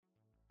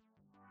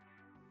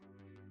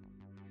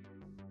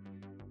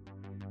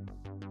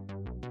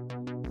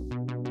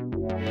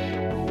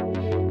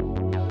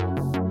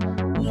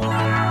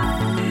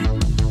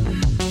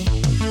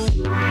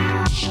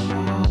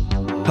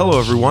Hello,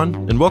 everyone,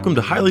 and welcome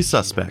to Highly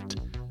Suspect,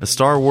 a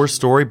Star Wars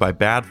story by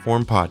Bad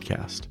Form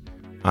Podcast.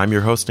 I'm your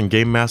host and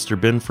game master,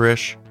 Ben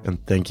Frisch,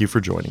 and thank you for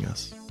joining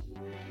us.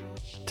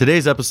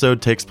 Today's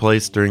episode takes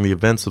place during the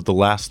events of the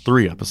last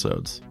 3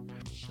 episodes,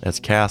 as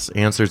Cass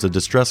answers a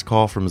distress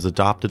call from his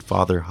adopted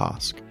father,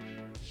 Hosk.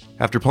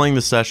 After playing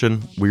the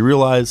session, we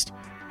realized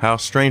how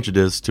strange it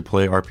is to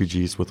play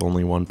RPGs with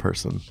only one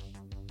person.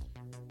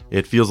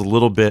 It feels a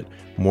little bit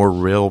more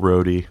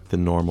railroady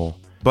than normal,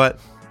 but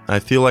I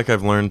feel like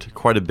I've learned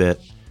quite a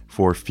bit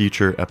for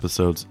future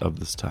episodes of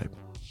this type.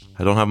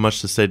 I don't have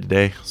much to say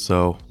today,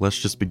 so let's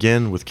just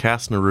begin with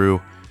Cass Naru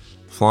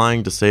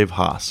flying to save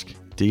Hosk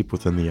deep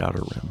within the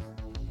Outer Rim.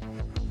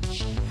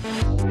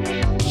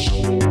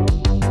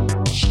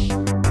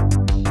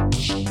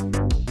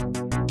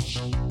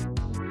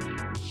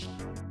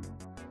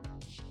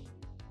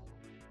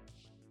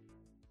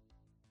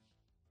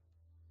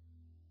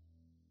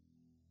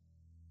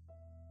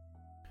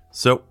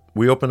 So,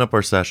 we open up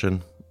our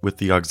session with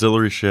the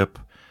auxiliary ship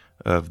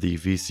of the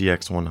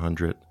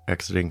VCX-100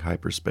 exiting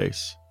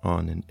hyperspace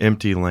on an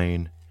empty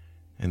lane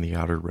in the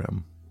Outer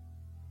Rim.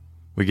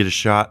 We get a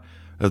shot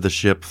of the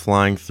ship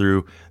flying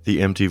through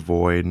the empty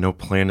void, no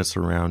planets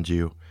around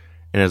you,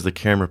 and as the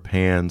camera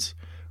pans,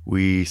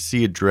 we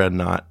see a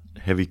dreadnought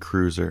heavy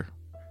cruiser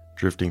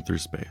drifting through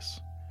space.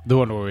 The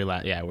one where we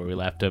left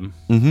him.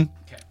 Mm-hmm.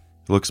 Okay.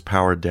 It looks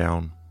powered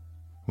down.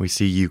 We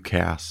see you,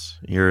 Cass.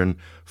 You're in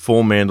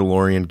full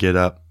Mandalorian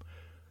getup,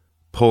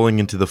 pulling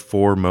into the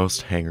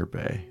foremost hangar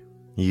bay.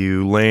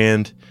 You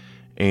land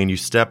and you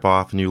step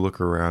off and you look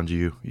around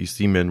you. You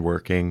see men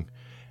working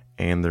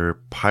and they're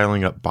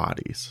piling up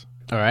bodies.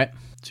 All right.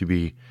 To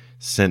be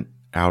sent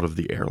out of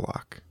the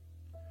airlock.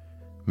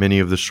 Many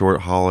of the short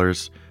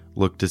haulers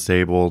look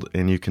disabled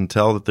and you can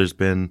tell that there's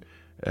been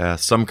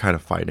some kind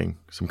of fighting,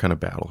 some kind of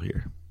battle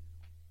here.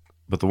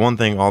 But the one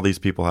thing all these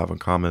people have in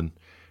common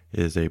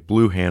is a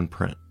blue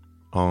handprint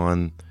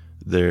on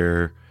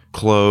their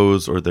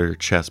clothes or their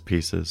chest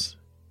pieces.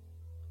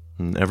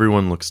 And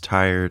everyone looks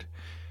tired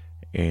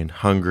and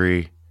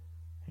hungry,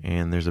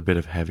 and there's a bit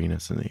of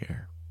heaviness in the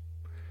air.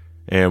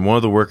 And one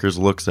of the workers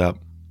looks up,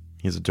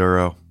 he's a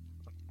Duro,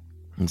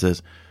 and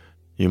says,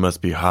 "You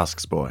must be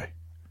Hosk's boy."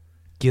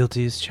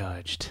 Guilty as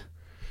charged.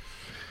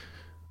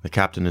 "The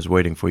captain is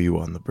waiting for you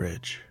on the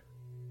bridge."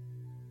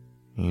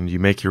 And you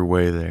make your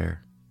way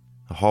there.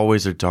 The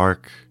hallways are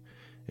dark.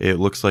 It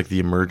looks like the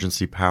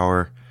emergency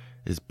power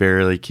is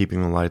barely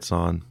keeping the lights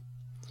on.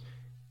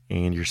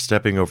 And you're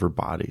stepping over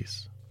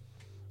bodies.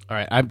 All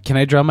right, can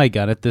I draw my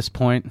gun at this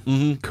point?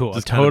 Mm-hmm. Cool.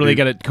 I'm totally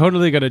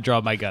gonna draw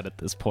my gun at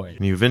this point.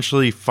 And you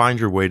eventually find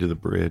your way to the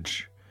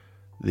bridge.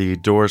 The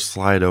doors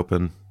slide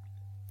open,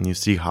 and you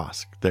see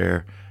Hosk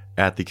there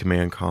at the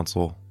command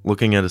console,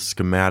 looking at a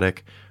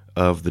schematic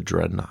of the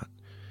dreadnought.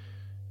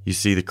 You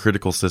see the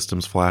critical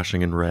systems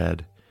flashing in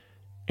red,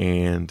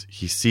 and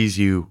he sees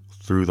you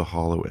through the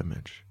hollow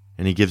image,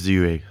 and he gives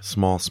you a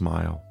small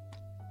smile.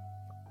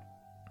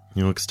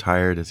 He looks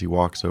tired as he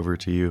walks over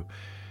to you,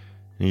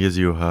 and he gives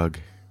you a hug.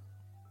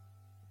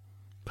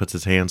 Puts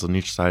his hands on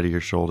each side of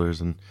your shoulders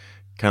and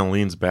kind of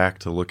leans back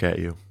to look at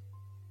you.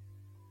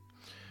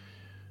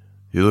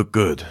 "You look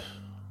good.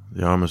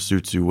 The armor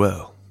suits you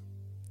well."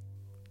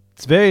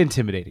 It's very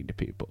intimidating to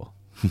people.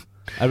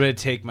 I'm going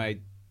to take my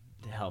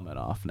helmet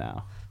off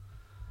now.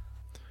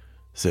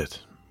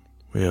 "Sit.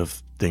 We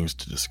have things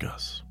to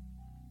discuss.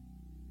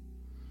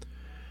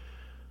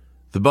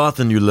 The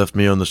Bothan you left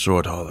me on the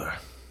short hauler."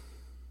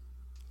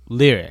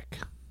 Lyric.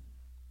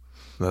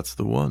 "That's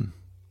the one.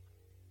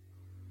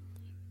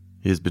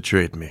 He has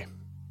betrayed me.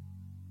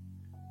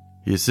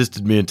 He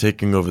assisted me in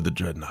taking over the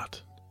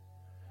dreadnought.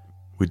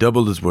 We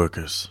doubled his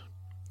workers,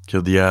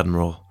 killed the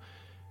admiral,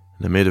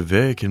 and I made a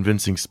very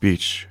convincing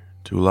speech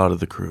to a lot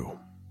of the crew.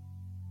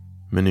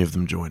 Many of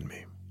them joined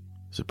me.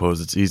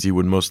 Suppose it's easy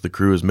when most of the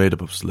crew is made up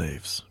of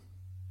slaves.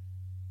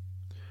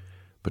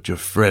 But your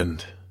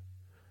friend,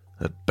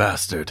 that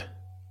bastard,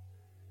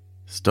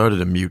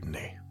 started a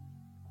mutiny.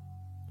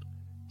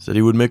 Said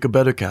he would make a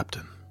better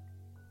captain."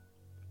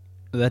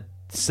 That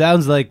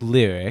sounds like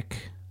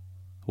Lyric.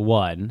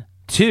 1.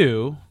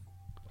 2.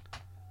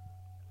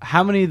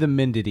 How many of the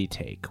men did he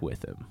take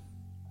with him?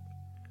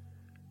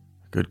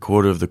 "A good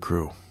quarter of the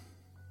crew.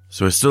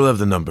 So I still have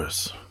the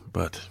numbers,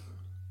 but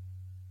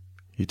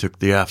he took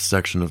the aft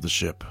section of the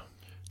ship,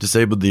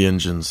 disabled the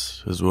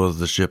engines, as well as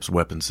the ship's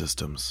weapon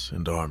systems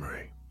and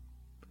armory."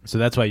 So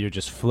that's why you're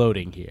just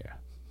floating here.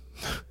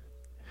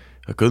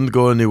 "I couldn't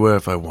go anywhere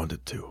if I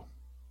wanted to.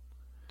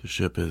 The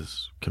ship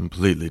is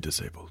completely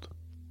disabled.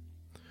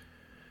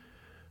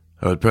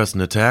 I would press an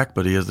attack,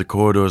 but he has the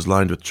corridors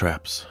lined with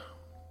traps.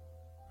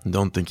 I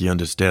don't think he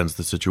understands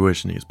the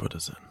situation he has put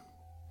us in."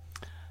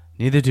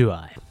 Neither do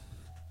I.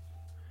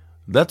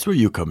 "That's where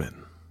you come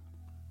in."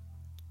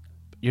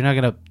 You're not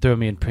going to throw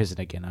me in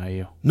prison again, are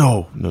you?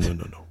 No.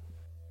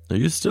 Are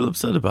you still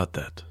upset about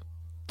that?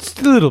 Just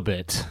a little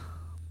bit.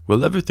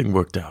 Well, everything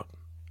worked out,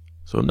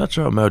 so I'm not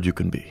sure how mad you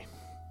can be.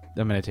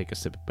 I'm going to take a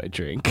sip of my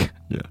drink.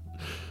 Yeah.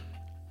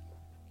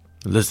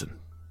 Listen,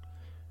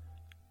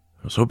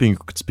 I was hoping you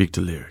could speak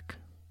to Lyric.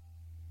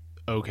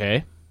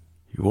 Okay.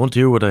 You won't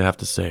hear what I have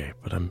to say,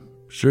 but I'm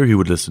sure he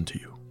would listen to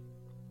you.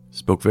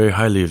 Spoke very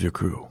highly of your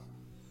crew.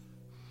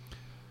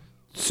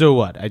 So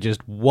what? I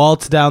just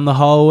waltz down the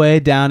hallway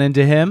down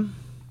into him?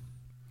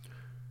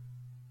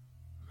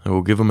 I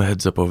will give him a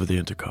heads up over the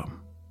intercom.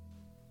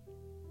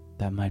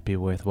 That might be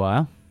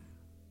worthwhile.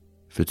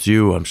 If it's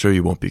you, I'm sure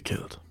you won't be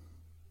killed.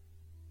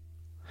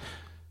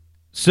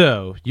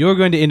 So, you're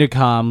going to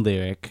intercom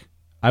Lyric.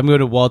 I'm going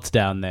to waltz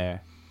down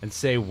there and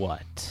say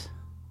what?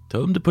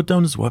 Tell him to put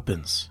down his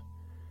weapons.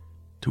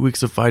 2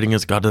 weeks of fighting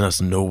has gotten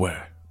us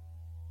nowhere.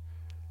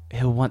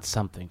 He'll want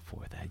something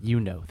for that. You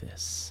know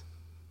this.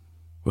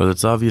 Well,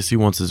 it's obvious he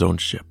wants his own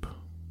ship.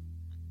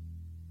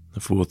 The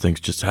fool thinks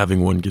just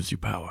having one gives you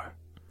power.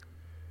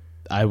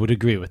 I would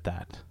agree with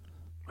that.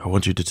 I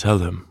want you to tell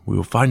him we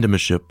will find him a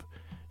ship,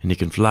 and he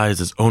can fly as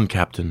his own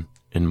captain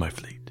in my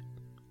fleet.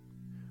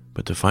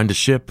 But to find a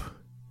ship,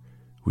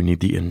 we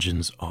need the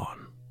engines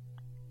on.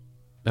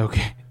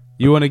 Okay.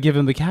 You want to give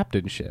him the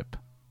captainship?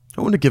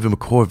 I want to give him a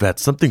Corvette,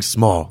 something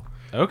small.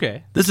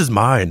 Okay. This is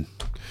mine.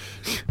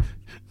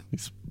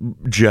 He's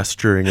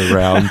gesturing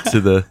around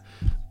to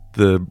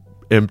the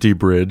empty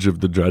bridge of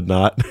the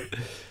Dreadnought.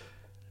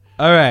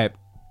 All right.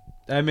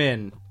 I'm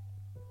in.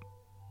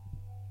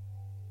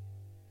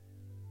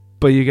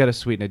 But you got to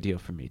sweeten a deal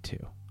for me,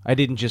 too. I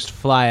didn't just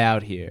fly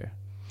out here.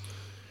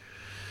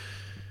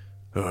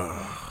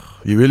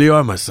 You really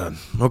are my son.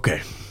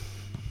 Okay.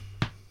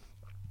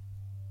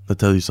 I'll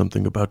tell you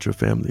something about your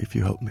family if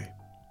you help me.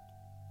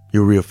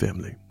 Your real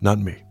family, not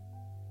me.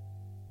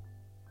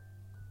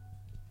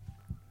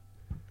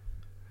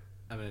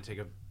 I'm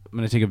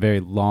gonna take a very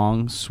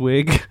long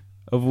swig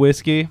of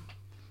whiskey.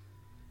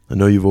 I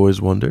know you've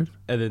always wondered.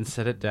 And then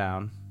set it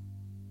down.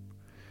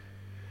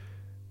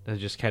 And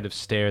just kind of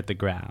stare at the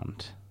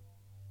ground.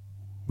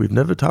 We've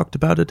never talked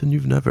about it and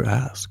you've never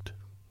asked.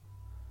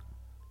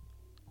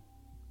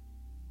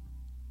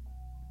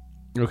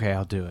 Okay,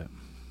 I'll do it.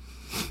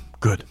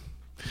 Good.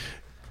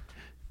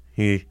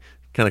 He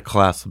kind of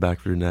clasps the back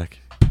of your neck.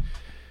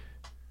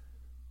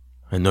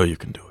 I know you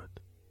can do it.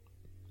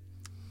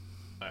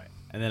 All right.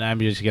 And then I'm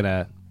just going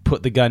to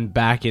put the gun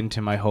back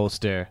into my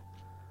holster.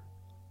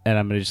 And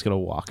I'm just going to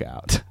walk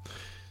out.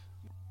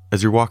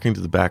 As you're walking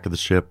to the back of the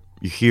ship,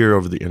 you hear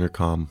over the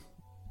intercom,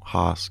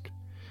 Hosk.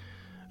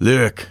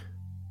 Lyric,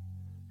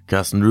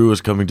 Castan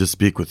is coming to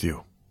speak with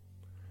you.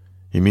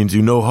 He means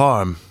you no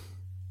harm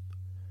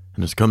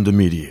and has come to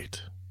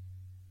mediate.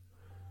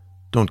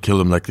 Don't kill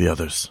him like the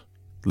others.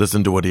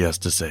 Listen to what he has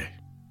to say.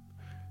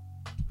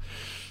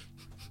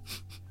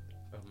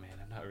 Oh man,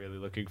 I'm not really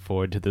looking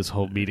forward to this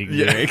whole meeting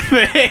Lyric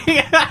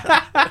thing.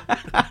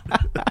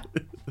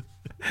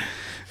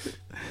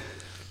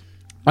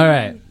 All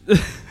right.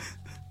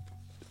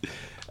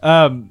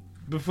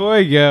 Before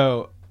I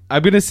go,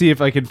 I'm gonna see if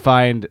I can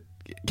find.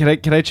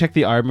 Can I check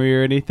the armory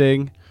or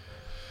anything?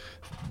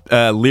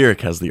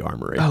 Lyric has the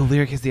armory. Oh,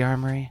 Lyric has the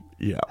armory.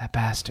 Yeah, That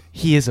bastard.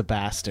 He is a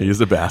bastard. he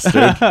is a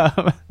bastard.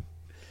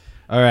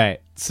 All right.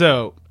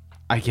 So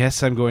I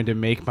guess I'm going to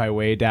make my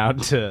way down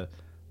to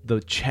the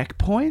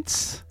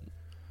checkpoints.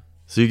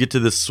 So you get to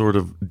this sort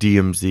of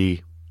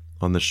DMZ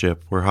on the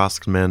ship where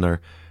Hosk's men are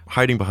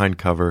hiding behind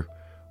cover,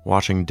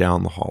 watching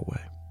down the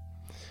hallway.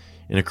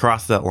 And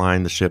across that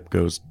line, the ship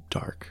goes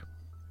dark.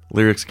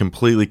 Lyric's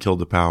completely killed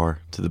the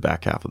power to the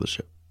back half of the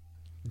ship.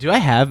 Do I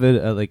have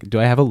do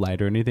I have a light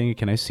or anything?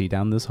 Can I see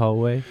down this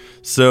hallway?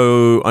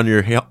 So on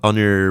your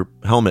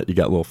helmet, you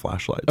got little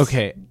flashlights.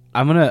 Okay,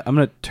 I'm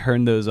gonna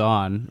turn those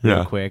on real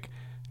Yeah. quick.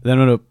 Then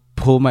I'm gonna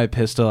pull my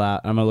pistol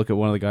out. I'm gonna look at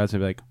one of the guys and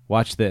be like,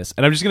 "Watch this!"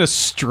 And I'm just gonna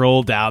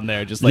stroll down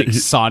there, just like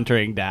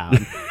sauntering down,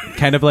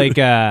 kind of like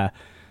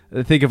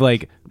think of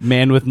like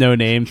Man with No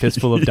Name,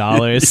 Fistful of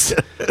Dollars.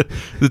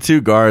 The two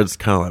guards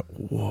kind of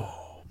like, whoa,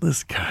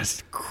 this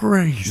guy's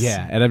crazy.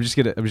 Yeah, and I'm just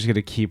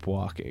gonna keep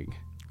walking.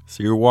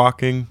 So you're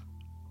walking,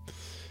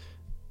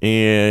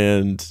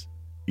 and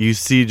you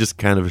see just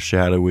kind of a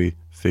shadowy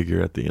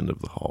figure at the end of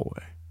the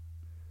hallway,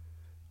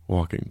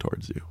 walking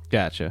towards you.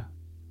 Gotcha.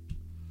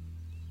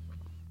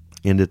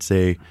 And it's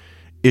a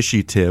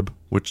Ishitib,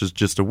 which is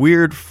just a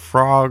weird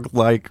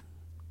frog-like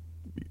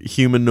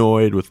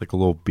humanoid with like a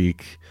little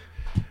beak.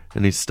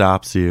 And he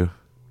stops you.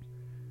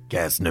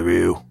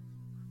 Casnaru,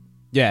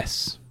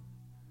 Yes.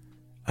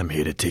 I'm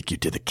here to take you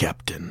to the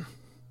captain.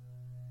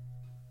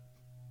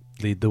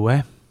 Lead the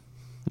way.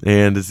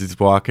 And as he's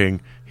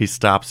walking, he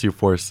stops you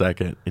for a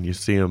second, and you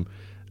see him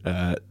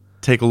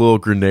take a little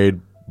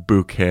grenade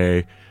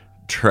bouquet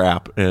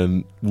trap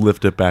and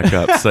lift it back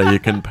up so you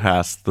can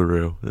pass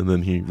through. And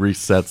then he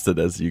resets it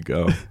as you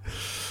go.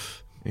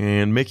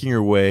 And making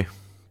your way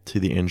to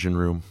the engine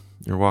room,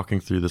 you're walking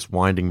through this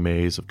winding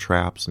maze of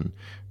traps and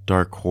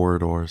dark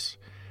corridors,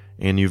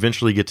 and you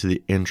eventually get to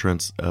the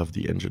entrance of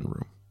the engine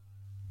room.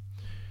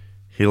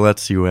 He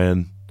lets you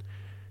in.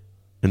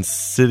 And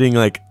sitting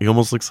like, he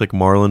almost looks like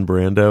Marlon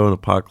Brando in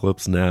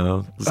Apocalypse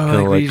Now. Just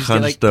kind of like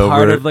hunched over.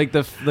 Part of like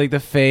the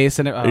face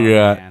and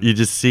Man. You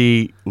just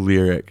see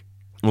Lyric.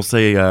 We'll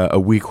say a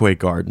Weequay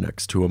guard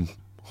next to him,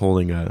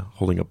 holding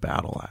a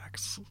battle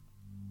axe,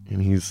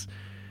 and he's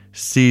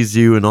sees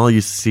you, and all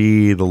you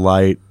see, the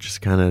light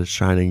just kind of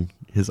shining,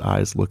 his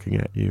eyes looking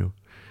at you.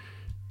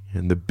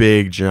 And the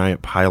big,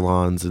 giant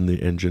pylons in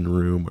the engine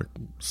room are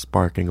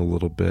sparking a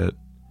little bit.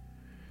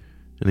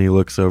 And he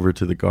looks over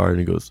to the guard and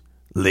he goes,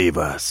 "Leave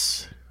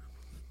us."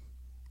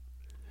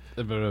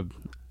 I'm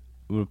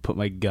gonna put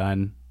my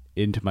gun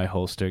into my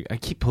holster. I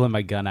keep pulling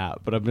my gun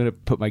out, but I'm gonna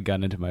put my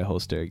gun into my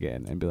holster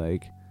again and be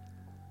like,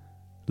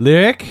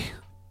 "Lyric?"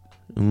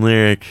 And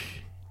Lyric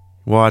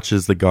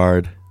watches the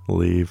guard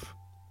leave.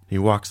 He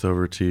walks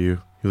over to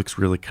you. He looks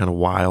really kind of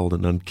wild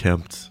and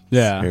unkempt.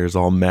 Yeah. His hair's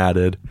all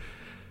matted.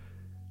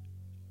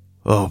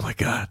 "Oh my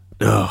God.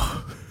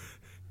 Oh.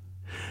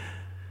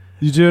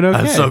 You doing okay?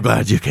 I'm so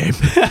glad you came."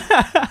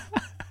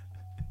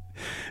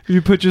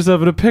 You put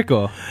yourself in a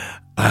pickle.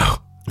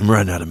 Oh, I'm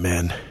running out of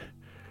men.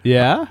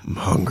 Yeah? I'm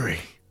hungry.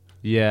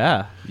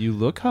 Yeah. You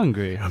look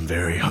hungry. I'm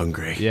very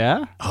hungry.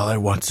 Yeah? All I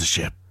want's a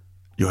ship.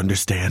 You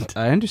understand?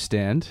 I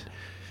understand.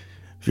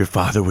 If your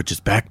father would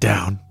just back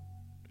down,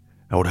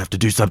 I would have to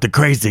do something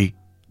crazy.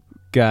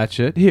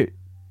 Gotcha. Here,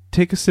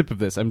 take a sip of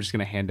this. I'm just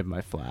going to hand him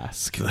my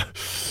flask.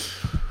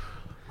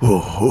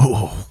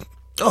 Oh,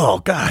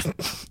 God.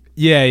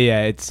 Yeah,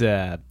 it's,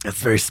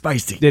 That's very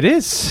spicy. it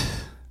is.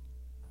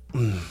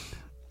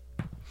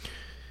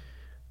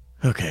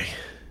 Okay.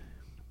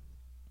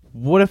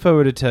 What if I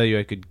were to tell you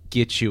I could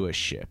get you a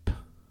ship?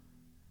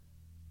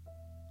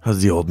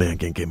 How's the old man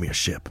gonna give me a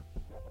ship?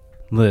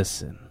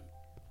 Listen,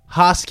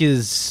 Hosk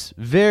is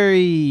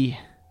very...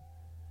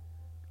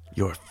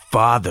 Your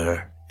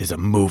father is a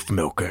moof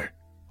milker.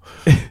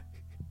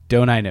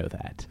 Don't I know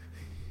that?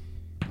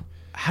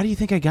 How do you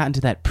think I got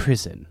into that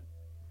prison?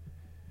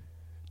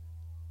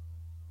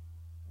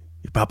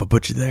 Your papa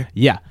put you there?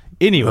 Yeah,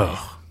 anyway.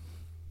 Oh.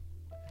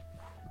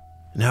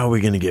 And how are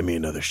we gonna get me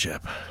another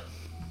ship?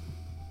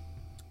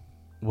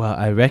 Well,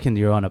 I reckon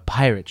you're on a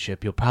pirate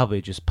ship. You'll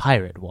probably just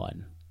pirate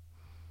one.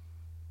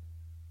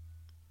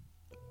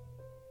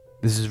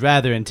 This is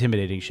rather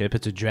intimidating ship.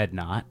 It's a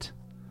dreadnought.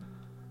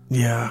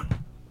 Yeah.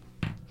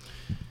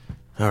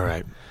 All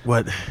right.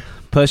 What?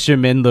 Plus your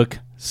men look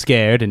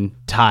scared and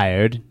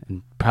tired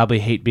and probably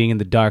hate being in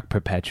the dark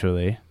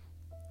perpetually.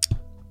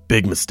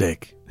 Big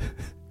mistake.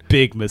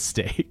 Big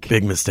mistake.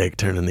 Big mistake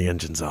turning the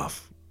engines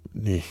off.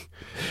 You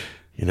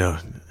know.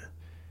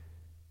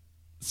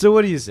 So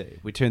what do you say?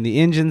 We turn the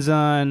engines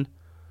on.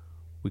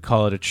 We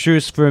call it a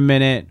truce for a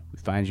minute. We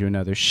find you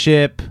another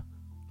ship.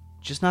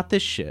 Just not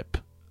this ship.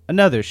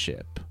 Another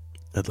ship.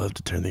 I'd love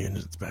to turn the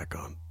engines back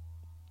on,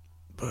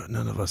 but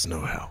none of us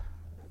know how.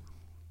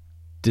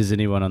 Does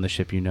anyone on the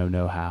ship you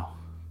know how?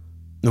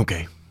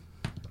 Okay.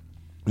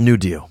 New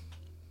deal.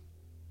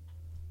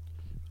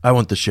 I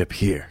want the ship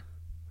here.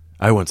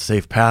 I want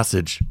safe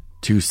passage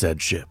to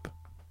said ship.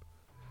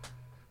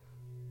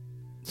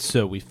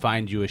 So we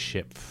find you a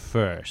ship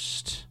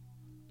first.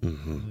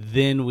 Mm-hmm.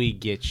 Then we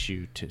get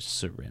you to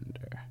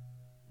surrender.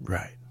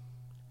 Right.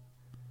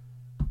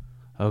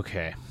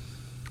 Okay.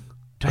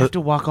 Do I have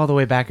to walk all the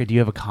way back, or do you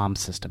have a comm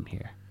system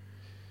here?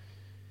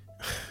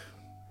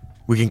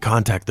 We can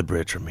contact the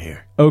bridge from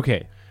here.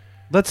 Okay.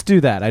 Let's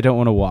do that. I don't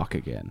want to walk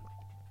again.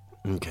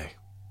 Okay.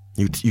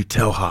 You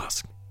tell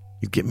Hosk.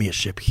 You get me a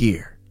ship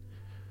here.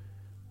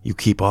 You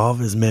keep all of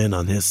his men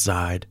on his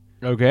side.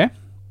 Okay.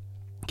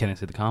 Can I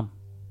see the comm?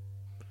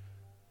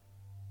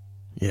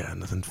 Yeah,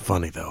 nothing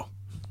funny, though.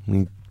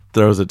 He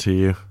throws it to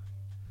you.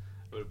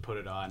 I would put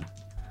it on.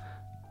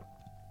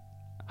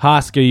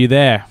 Hosk, are you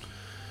there?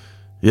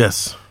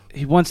 Yes.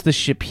 He wants the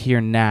ship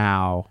here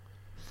now.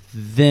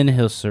 Then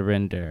he'll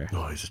surrender.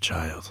 Oh, he's a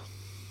child.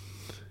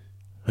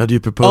 How do you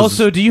propose...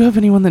 Also, do you have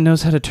anyone that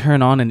knows how to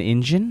turn on an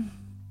engine?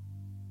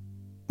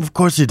 Of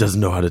course he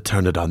doesn't know how to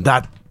turn it on.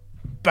 That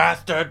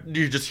bastard!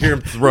 You just hear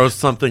him throw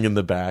something in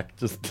the back.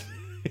 Just...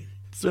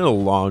 It's been a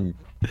long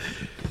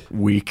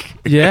week.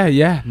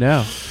 Yeah,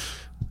 no.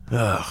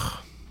 Ugh.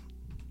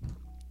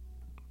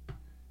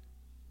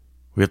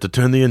 We have to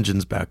turn the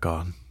engines back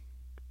on,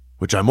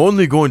 which I'm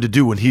only going to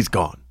do when he's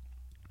gone.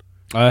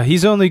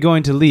 He's only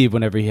going to leave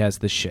whenever he has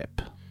the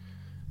ship.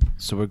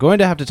 So we're going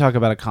to have to talk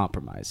about a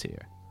compromise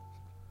here.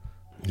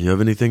 You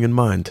have anything in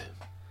mind?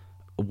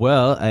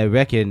 Well, I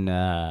reckon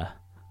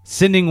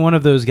sending one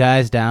of those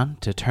guys down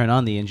to turn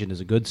on the engine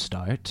is a good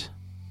start.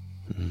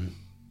 Mm-hmm.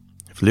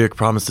 If Lyric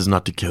promises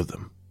not to kill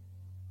them,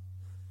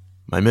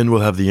 my men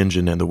will have the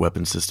engine and the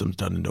weapon systems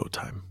done in no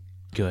time.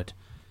 Good.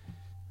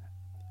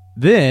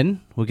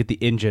 Then we'll get the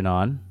engine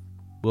on.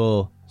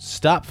 We'll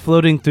stop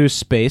floating through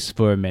space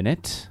for a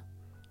minute.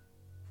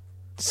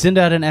 Send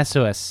out an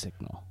SOS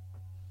signal.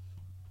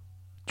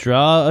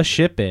 Draw a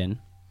ship in.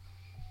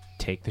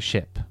 Take the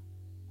ship.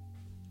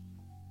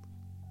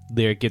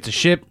 Lyric gets a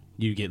ship.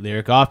 You get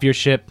Lyric off your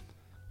ship.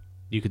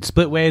 You can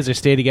split ways or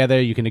stay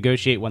together. You can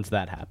negotiate once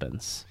that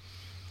happens.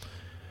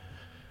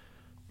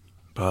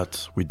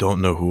 But we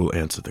don't know who will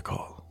answer the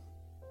call.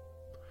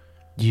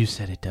 You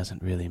said it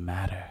doesn't really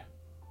matter.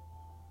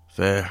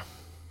 Fair.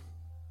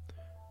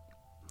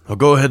 I'll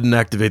go ahead and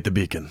activate the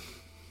beacon.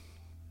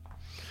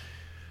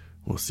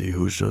 We'll see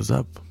who shows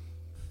up.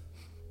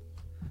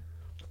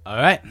 All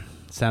right.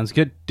 Sounds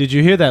good. Did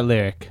you hear that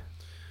lyric?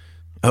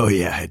 Oh,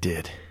 yeah, I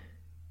did.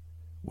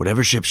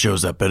 Whatever ship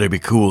shows up better be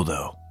cool,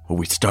 though, or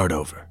we start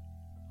over.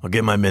 I'll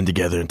get my men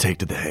together and take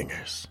to the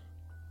hangars.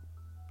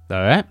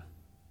 All right.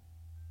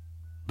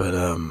 But,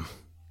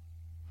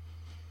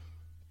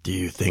 do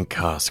you think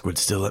Hosk would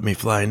still let me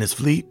fly in his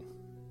fleet?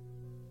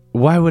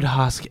 Why would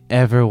Hosk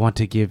ever want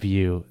to give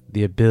you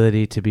the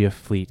ability to be a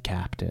fleet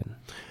captain?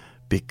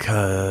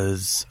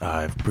 Because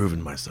I've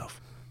proven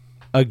myself.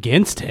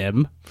 Against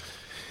him?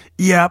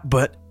 Yeah,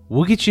 but...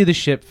 We'll get you the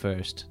ship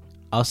first.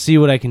 I'll see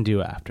what I can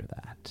do after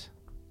that.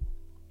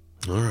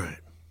 All right.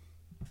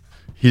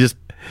 He just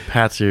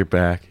pats your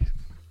back.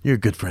 You're a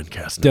good friend,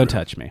 Casanova. Don't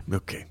touch me.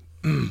 Okay.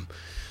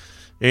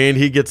 And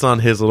he gets on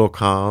his little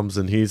comms,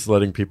 and he's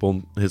letting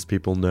his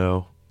people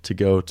know to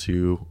go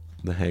to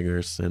the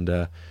hangars, and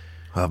I'll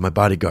have my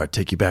bodyguard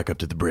take you back up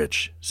to the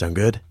bridge. Sound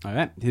good? All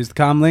right. Here's the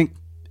comm link,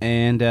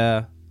 and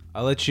I'll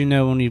let you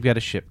know when you've got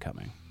a ship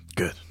coming.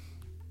 Good.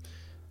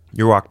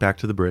 You walk back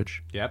to the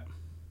bridge. Yep.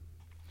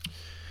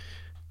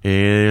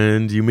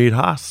 And you meet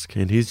Hosk,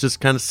 and he's just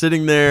kind of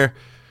sitting there,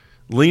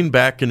 leaned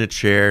back in a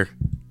chair,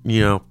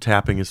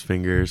 tapping his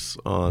fingers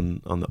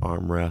on the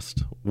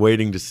armrest,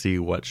 waiting to see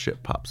what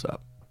ship pops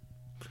up.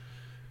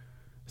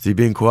 Is he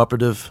being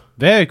cooperative?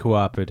 Very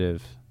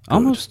cooperative. Good.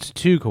 Almost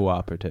too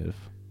cooperative.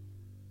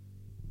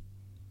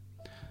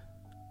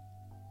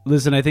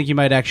 Listen, I think you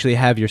might actually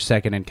have your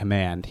second in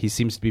command. He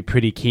seems to be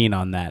pretty keen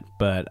on that,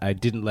 but I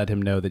didn't let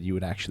him know that you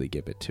would actually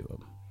give it to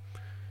him.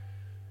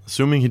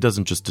 Assuming he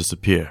doesn't just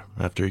disappear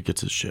after he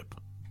gets his ship.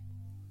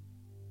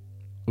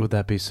 Would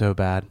that be so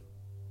bad?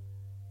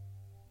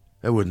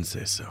 I wouldn't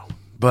say so.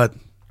 But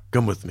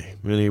come with me.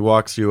 And he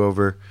walks you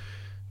over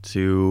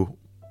to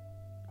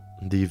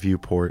the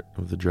viewport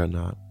of the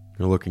Dreadnought.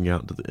 You're looking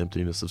out into the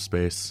emptiness of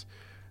space.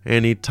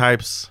 And he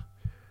types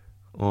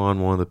on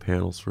one of the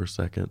panels for a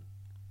second.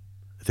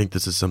 I think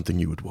this is something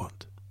you would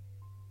want.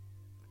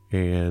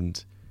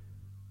 And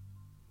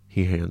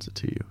he hands it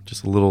to you.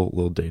 Just a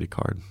little data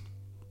card.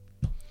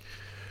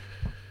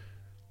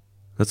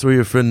 That's where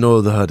your friend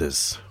Noah the Hutt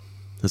is.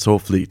 His whole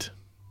fleet.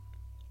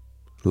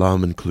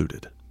 Lam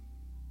included.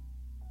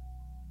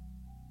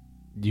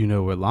 You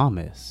know where Lam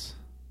is?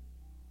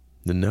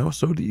 And now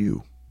so do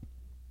you.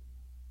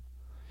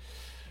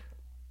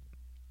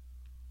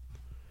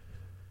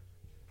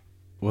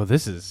 Well,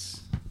 this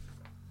is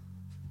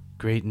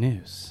great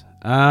news.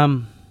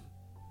 I'm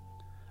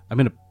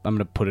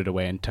gonna put it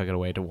away and tuck it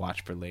away to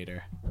watch for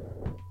later.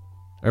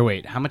 Or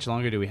wait, how much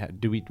longer do we have?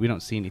 We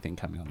don't see anything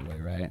coming on the way,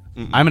 right?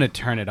 Mm-mm. I'm gonna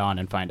turn it on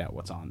and find out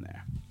what's on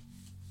there.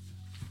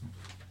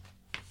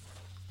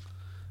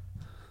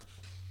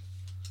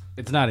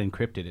 It's not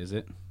encrypted, is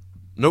it?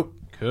 Nope.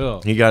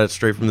 Cool. He got it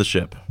straight from the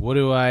ship. What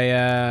do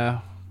I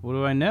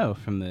know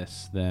from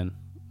this then?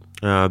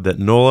 That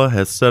Nola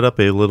has set up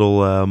a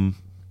little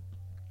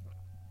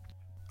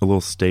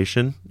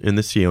station in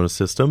the Siona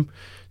system.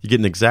 You get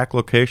an exact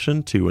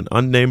location to an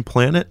unnamed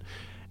planet,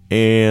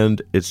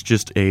 and it's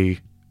just a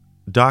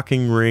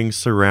docking ring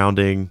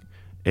surrounding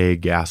a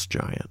gas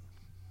giant.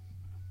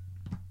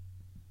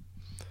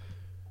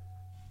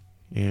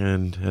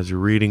 And as you're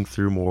reading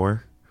through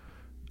more,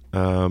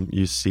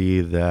 you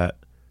see that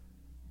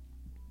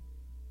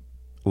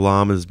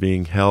Lam is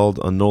being held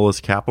on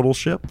Nola's capital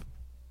ship.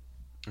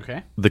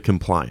 Okay. The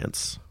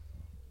Compliance.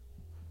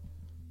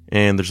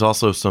 And there's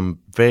also some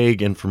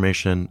vague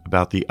information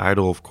about the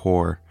Idol of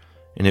Kor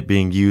and it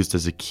being used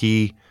as a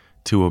key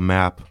to a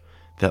map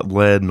that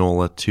led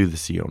Nola to the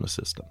Siona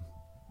system.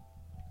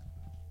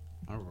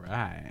 All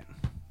right.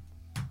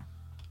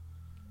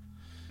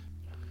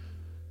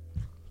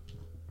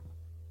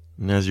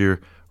 And as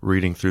you're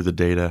reading through the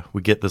data,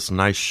 we get this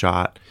nice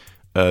shot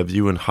of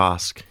you and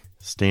Hosk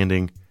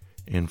standing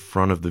in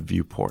front of the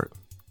viewport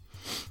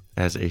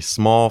as a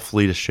small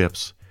fleet of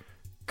ships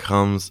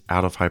comes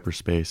out of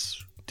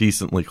hyperspace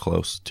decently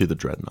close to the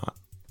Dreadnought.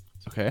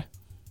 Okay.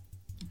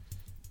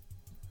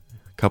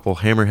 A couple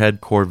Hammerhead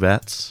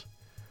corvettes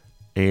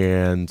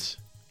and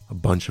a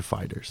bunch of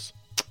fighters.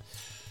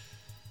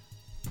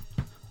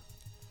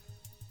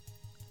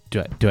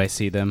 Do I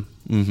see them?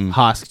 Mm-hmm.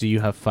 Hosk, do you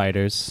have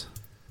fighters?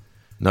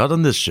 Not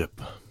on this ship.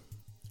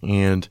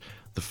 And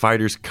the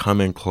fighters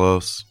come in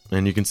close,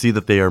 and you can see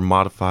that they are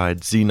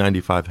modified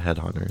Z-95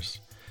 headhunters.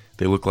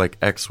 They look like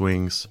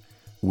X-Wings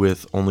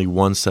with only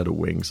one set of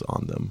wings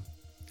on them.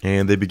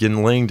 And they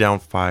begin laying down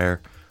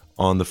fire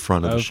on the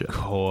front of the ship. Of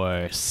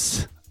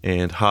course.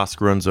 And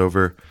Hosk runs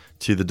over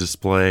to the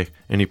display,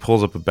 and he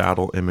pulls up a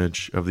battle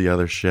image of the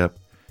other ship,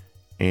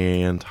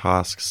 and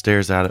Hosk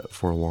stares at it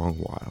for a long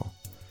while.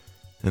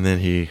 And then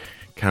he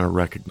kind of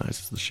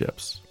recognizes the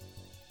ships.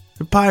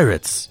 They're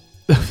pirates.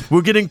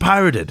 We're getting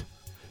pirated.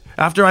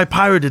 After I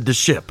pirated the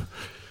ship.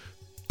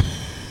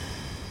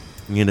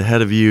 And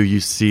ahead of you, you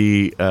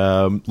see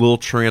little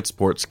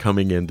transports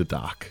coming in to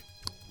dock.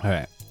 All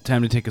right.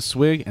 Time to take a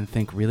swig and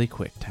think really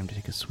quick.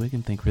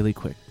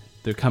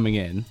 They're coming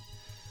in.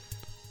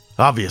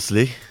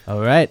 Obviously.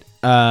 All right.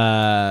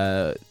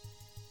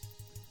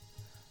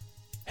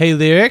 Hey,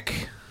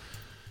 Lyric.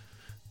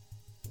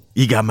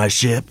 You got my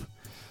ship?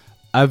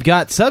 I've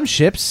got some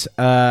ships.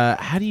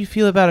 How do you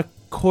feel about a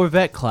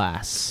Corvette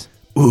class?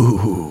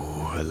 Ooh,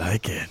 I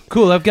like it.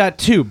 Cool, I've got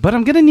 2, but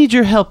I'm going to need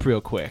your help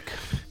real quick.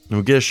 And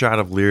we get a shot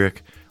of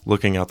Lyric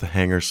looking out the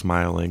hangar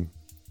smiling,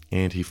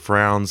 and he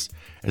frowns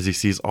as he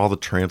sees all the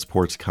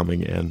transports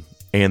coming in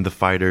and the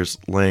fighters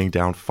laying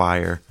down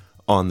fire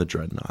on the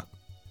dreadnought.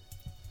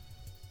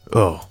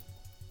 Oh,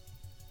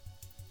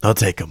 I'll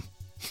take them.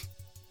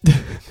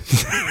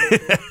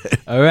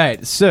 All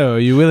right, so are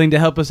you willing to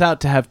help us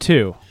out to have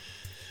 2?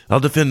 I'll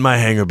defend my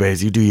hangar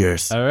bays. You do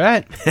yours. All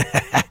right.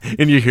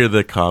 And you hear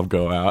the comm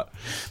go out.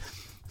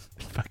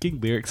 Fucking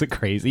Lyric's a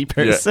crazy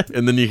person. Yeah.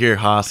 And then you hear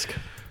Hosk.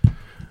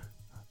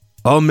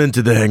 All men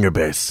to the hangar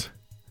base.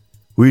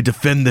 We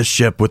defend this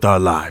ship with our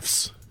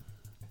lives.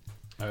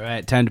 All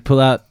right, time to pull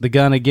out the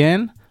gun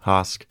again.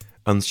 Hosk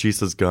unsheaths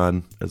his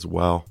gun as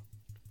well,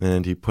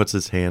 and he puts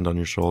his hand on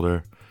your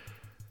shoulder.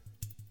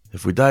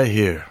 If we die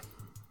here,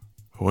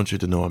 I want you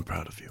to know I'm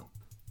proud of you.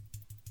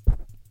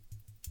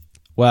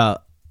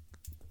 Well,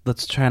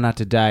 let's try not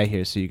to die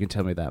here so you can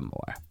tell me that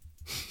more.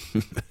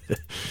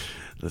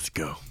 Let's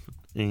go.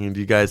 And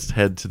you guys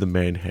head to the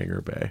main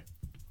hangar bay.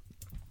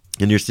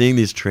 And you're seeing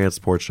these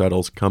transport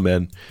shuttles come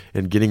in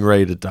and getting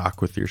ready to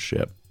dock with your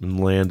ship and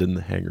land in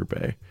the hangar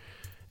bay.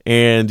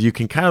 And you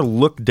can kind of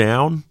look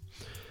down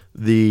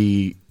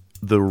the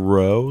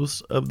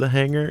rows of the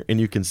hangar,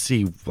 and you can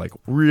see like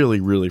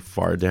really, really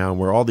far down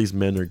where all these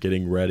men are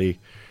getting ready.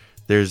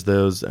 There's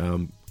those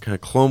kind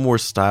of Clone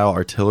Wars style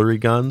artillery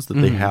guns that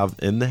they have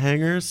in the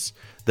hangars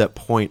that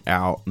point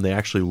out, and they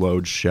actually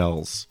load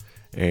shells.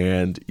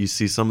 And you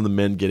see some of the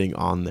men getting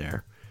on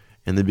there,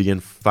 and they begin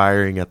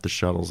firing at the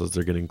shuttles as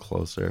they're getting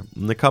closer.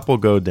 And the couple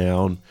go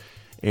down,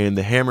 and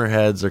the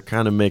hammerheads are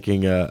kind of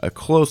making a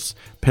close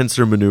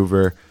pincer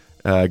maneuver,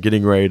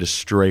 getting ready to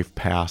strafe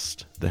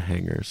past the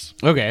hangars.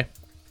 Okay.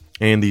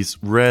 And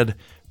these red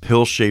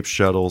pill-shaped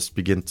shuttles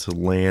begin to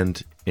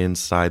land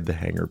inside the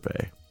hangar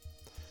bay.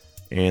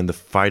 And the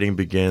fighting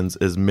begins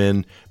as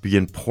men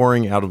begin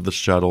pouring out of the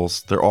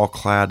shuttles. They're all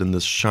clad in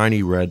this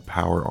shiny red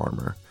power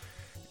armor.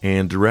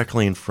 And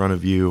directly in front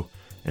of you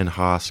and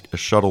Hosk, a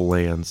shuttle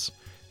lands,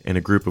 and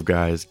a group of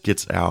guys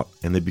gets out,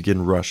 and they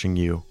begin rushing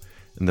you.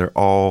 And they're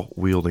all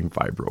wielding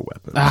vibro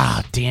weapons.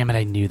 Ah, damn it,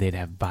 I knew they'd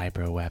have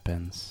vibro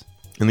weapons.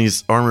 And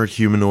these armored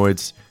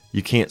humanoids,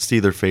 you can't see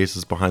their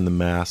faces behind the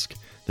mask.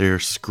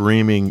 They're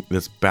screaming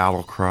this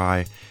battle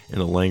cry in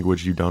a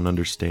language you don't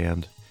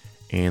understand.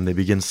 And they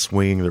begin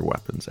swinging their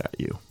weapons at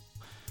you.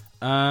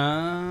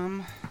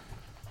 I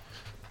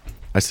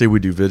say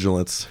we do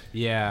vigilance.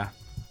 Yeah.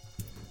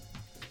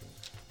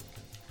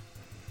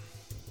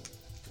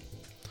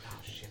 Oh,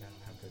 shit, I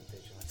don't have good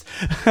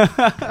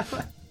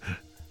vigilance.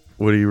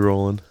 What are you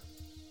rolling?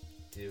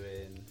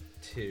 Doing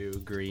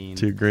 2 green.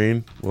 2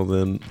 green? Well,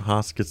 then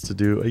Haas gets to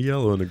do a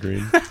yellow and a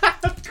green.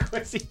 Of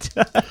course he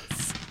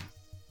does.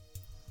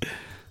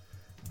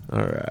 All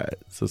right.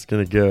 So it's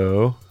going to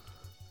go...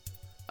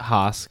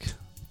 Hosk.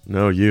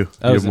 No, you.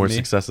 Oh, You is have it more me?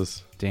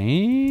 successes.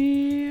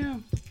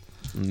 Damn.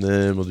 And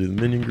then we'll do the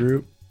minion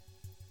group.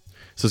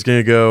 So it's going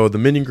to go the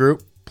minion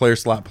group, player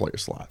slot, player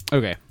slot.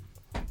 Okay.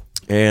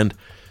 And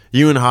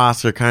you and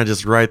Haas are kind of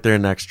just right there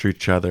next to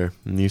each other.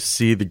 And you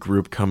see the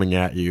group coming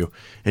at you.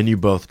 And you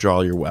both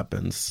draw your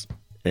weapons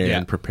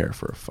and prepare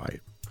for a fight.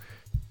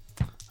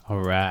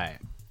 All right.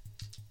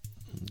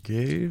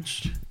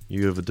 Engaged.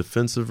 You have a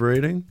defensive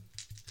rating.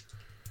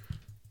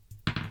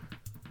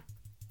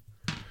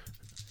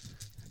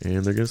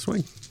 And they're going to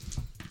swing.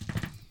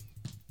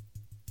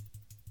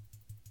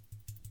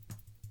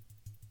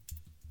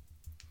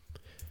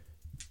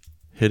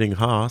 Hitting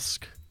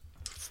Hosk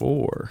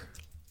for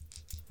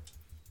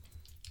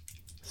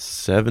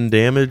 7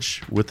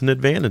 damage with an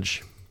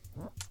advantage.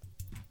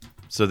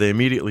 So they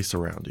immediately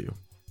surround you.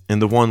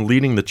 And the one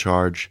leading the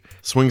charge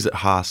swings at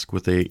Hosk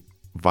with a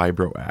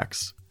vibro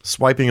axe,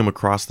 swiping him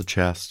across the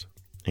chest,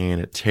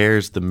 and it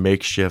tears the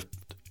makeshift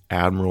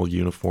admiral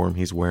uniform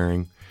he's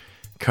wearing,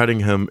 cutting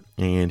him,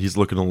 and he's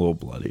looking a little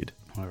bloodied.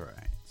 All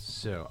right.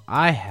 So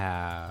I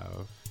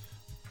have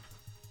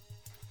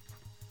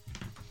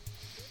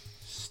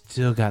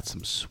still got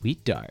some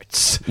sweet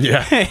darts.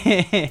 Yeah.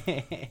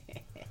 And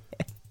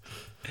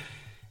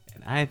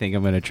I think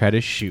I'm going to try to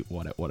shoot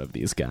one at one of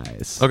these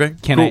guys. Okay,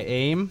 Can cool. I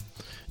aim?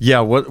 Yeah,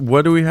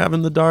 what do we have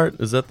in the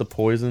dart? Is that the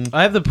poison?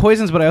 I have the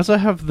poisons, but I also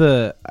have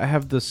the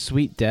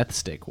sweet death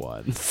stick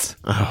ones,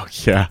 Oh,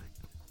 yeah.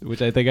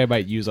 which I think I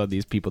might use on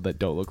these people that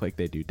don't look like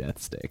they do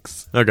death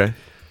sticks. Okay.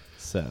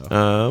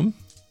 So,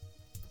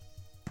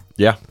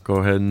 Yeah, go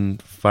ahead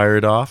and fire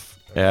it off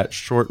at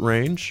short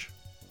range.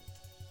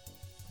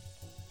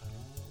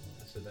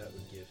 so that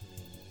would give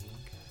me.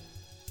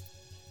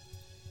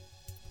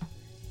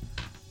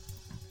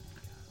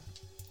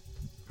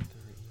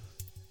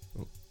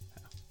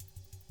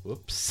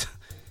 Whoops.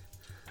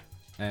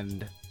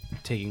 And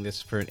taking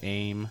this for an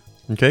aim.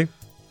 Okay.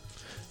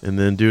 And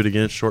then do it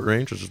again at short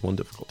range, which is 1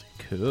 difficulty.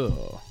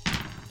 Cool.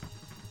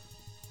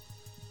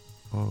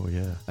 Oh,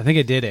 yeah. I think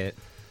I did it.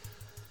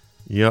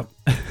 Yep.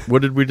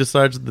 What did we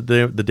decide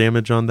the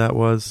damage on that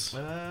was?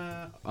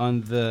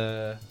 On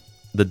the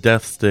the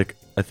death stick,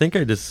 I think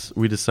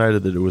we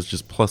decided that it was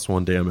just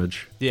 +1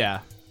 damage. Yeah.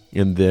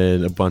 And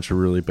then a bunch of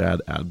really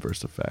bad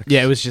adverse effects.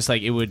 Yeah, it was just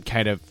like it was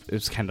kind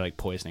of like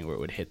poisoning where it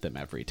would hit them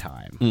every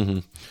time. Mm-hmm.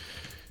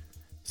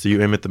 So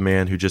you aim at the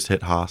man who just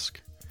hit Hosk,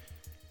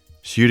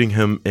 shooting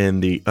him in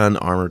the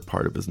unarmored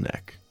part of his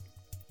neck.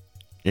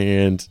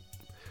 And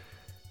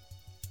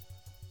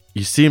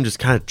you see him just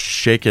kind of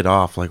shake it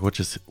off, like what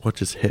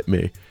just hit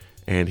me.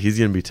 And he's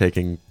going to be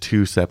taking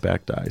 2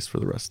 setback dice for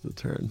the rest of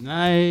the turn.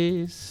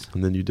 Nice.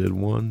 And then you did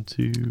 1,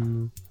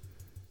 2,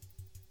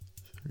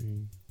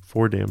 3,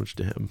 4 damage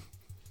to him.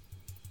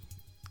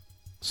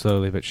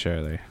 Slowly but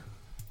surely.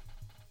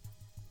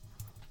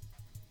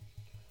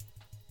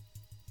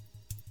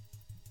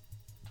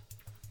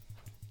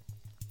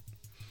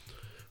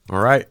 All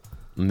right.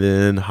 And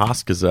then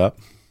Hosk is up.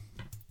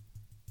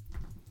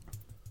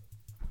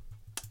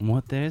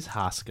 What is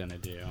Hosk going to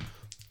do?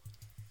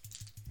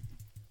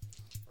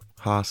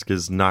 Hosk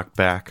is knocked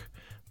back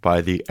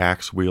by the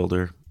axe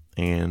wielder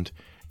and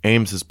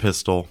aims his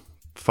pistol,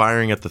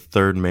 firing at the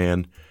third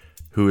man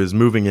who is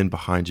moving in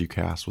behind you,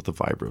 Cass, with a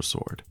vibro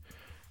sword.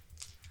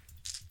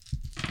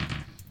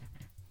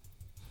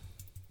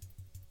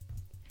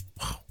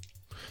 Wow.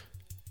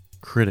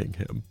 Critting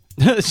him.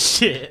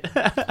 Shit.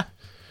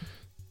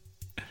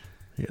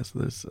 Yeah, so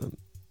there's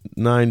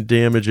 9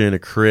 damage and a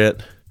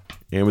crit.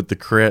 And with the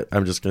crit,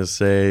 I'm just going to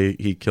say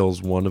he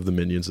kills one of the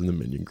minions in the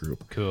minion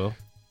group. Cool.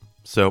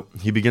 So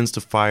he begins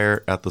to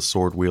fire at the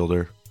sword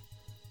wielder,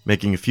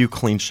 making a few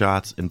clean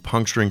shots and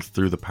puncturing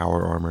through the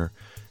power armor,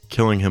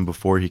 killing him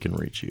before he can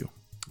reach you.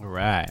 All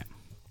right.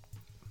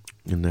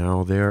 And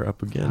now they're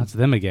up again. That's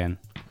them again.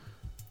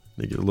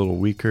 They get a little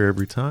weaker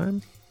every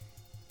time.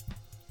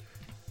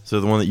 So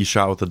the one that you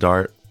shot with the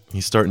dart,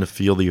 he's starting to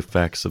feel the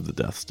effects of the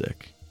death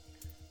stick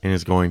and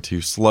is going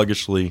to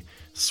sluggishly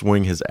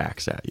swing his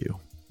axe at you.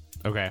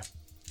 Okay.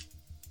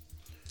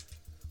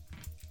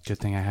 Good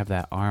thing I have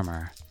that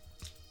armor.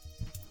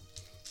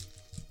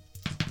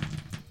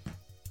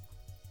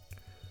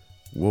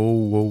 Whoa,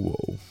 whoa,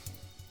 whoa.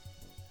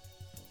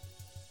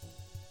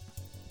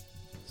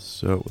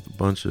 So with a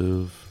bunch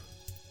of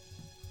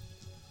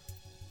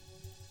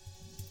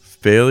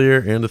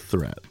failure and a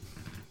threat.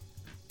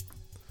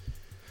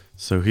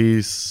 So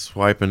he's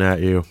swiping at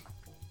you,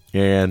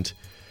 and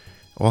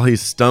while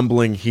he's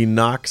stumbling, he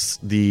knocks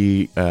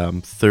the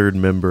third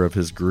member of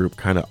his group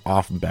kind of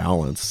off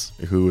balance,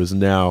 who is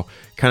now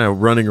kind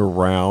of running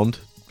around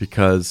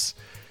because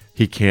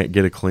he can't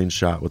get a clean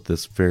shot with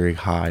this very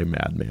high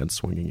madman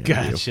swinging at you.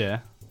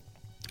 Gotcha.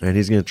 And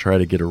he's going to try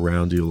to get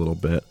around you a little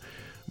bit.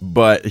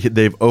 But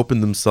they've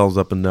opened themselves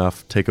up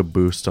enough. Take a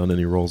boost on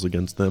any rolls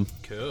against them.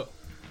 Cool.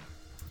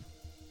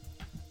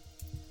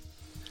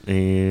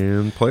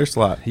 And player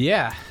slot.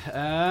 Yeah.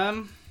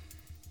 I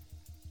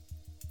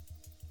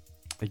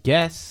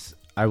guess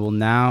I will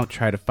now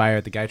try to fire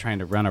at the guy trying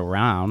to run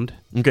around.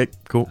 Okay,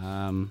 cool.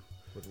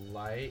 With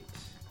light. So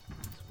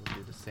we'll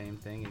do the same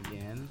thing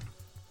again.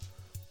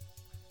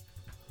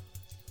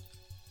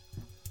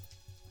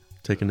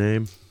 Take an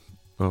aim.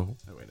 Oh.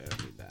 Oh, wait, I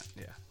don't need that.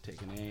 Yeah. Take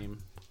an aim.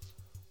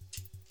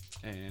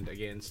 And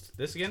against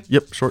this again?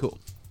 Yep, short. Cool.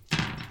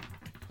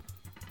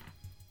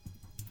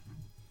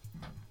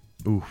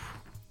 Oof.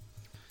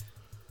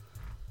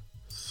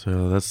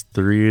 So that's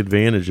 3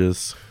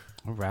 advantages.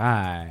 All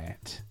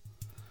right.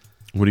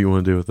 What do you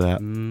want to do with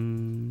that?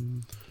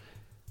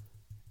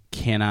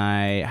 Can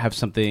I have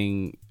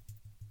something?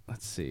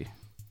 Let's see.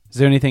 Is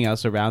there anything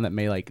else around that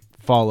may like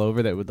fall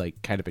over that would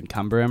like kind of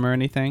encumber him or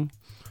anything?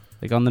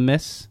 Like on the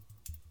miss?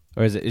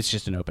 Or is it's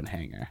just an open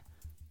hangar?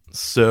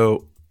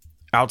 So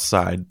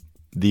outside,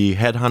 the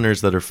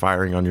headhunters that are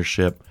firing on your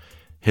ship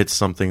hit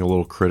something a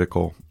little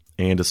critical,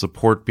 and a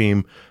support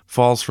beam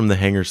falls from the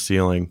hangar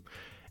ceiling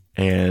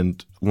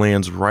and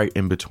lands right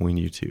in between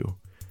you two,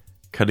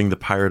 cutting the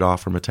pirate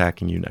off from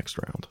attacking you next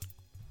round.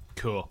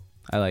 Cool.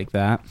 I like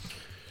that.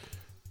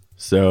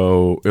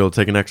 So it'll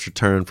take an extra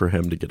turn for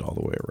him to get all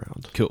the way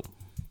around. Cool.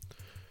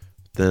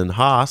 Then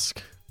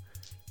Hosk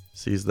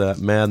sees that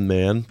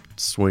madman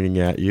swinging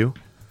at you,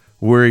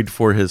 worried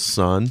for his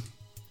son.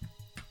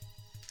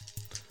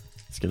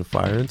 He's going to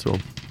fire into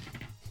him.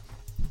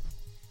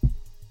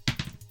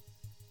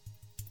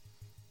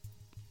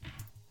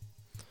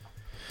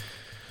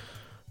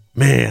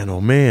 Man,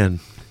 oh man.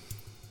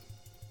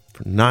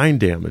 For 9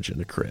 damage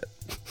and a crit.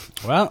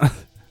 Well,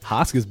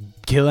 Hosk is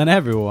killing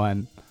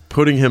everyone.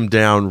 Putting him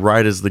down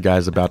right as the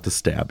guy's about to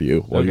stab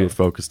you while Okay. you're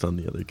focused on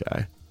the other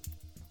guy.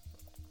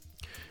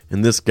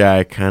 And this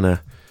guy kind of,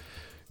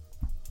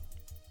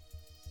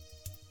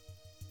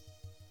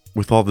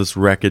 with all this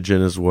wreckage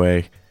in his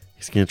way,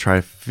 he's going to try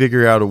to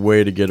figure out a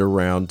way to get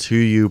around to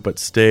you, but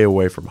stay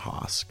away from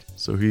Hosk.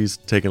 So he's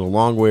taking a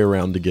long way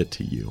around to get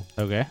to you.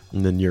 Okay.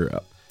 And then you're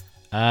up.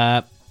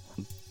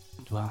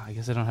 Well, I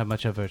guess I don't have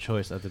much of a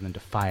choice other than to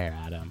fire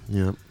at him.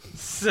 Yep.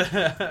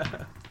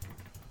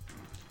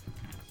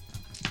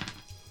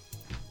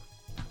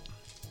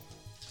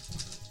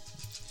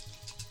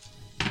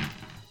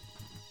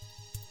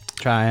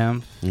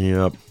 Triumph.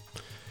 Yep.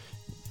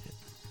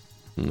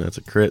 And that's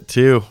a crit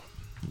too.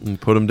 and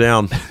put him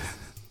down.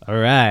 All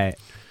right.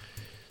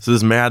 So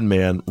this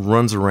madman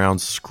runs around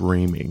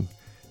screaming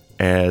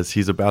as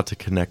he's about to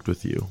connect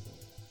with you.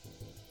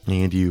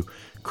 And you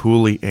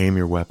coolly aim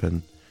your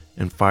weapon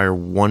and fire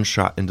one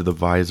shot into the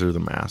visor of the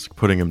mask,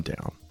 putting him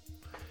down.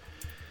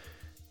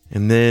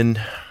 And then,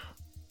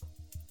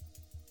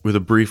 with a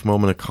brief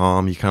moment of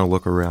calm, you kind of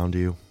look around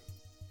you.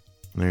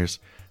 And there's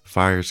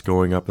fires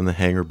going up in the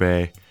hangar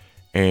bay,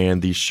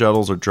 and these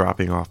shuttles are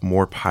dropping off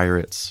more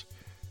pirates.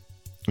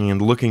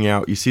 And looking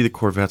out, you see the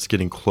corvettes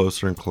getting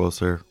closer and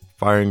closer,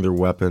 firing their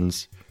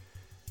weapons.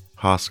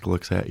 Hosk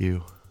looks at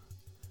you.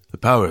 The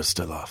power is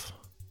still off.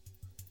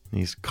 And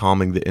he's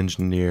calming the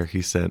engineer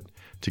he sent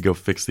to go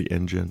fix the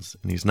engines,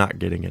 and he's not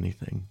getting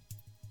anything.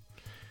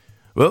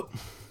 Well,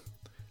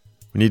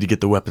 we need to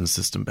get the weapons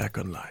system back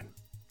online.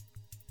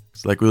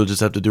 It's like we'll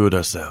just have to do it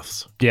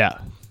ourselves. Yeah.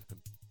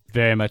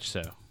 Very much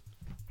so.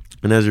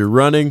 And as you're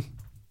running,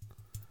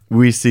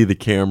 we see the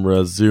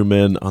camera zoom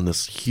in on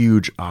this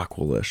huge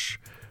Aqualish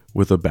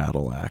with a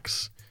battle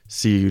axe.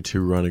 See you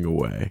two running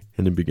away,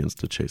 and it begins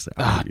to chase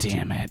after you. Oh,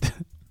 damn it.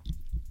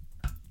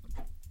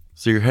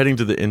 So you're heading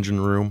to the engine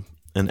room,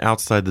 and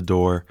outside the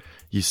door,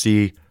 you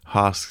see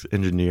Hosk's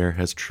engineer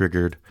has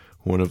triggered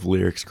one of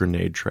Lyric's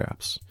grenade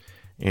traps,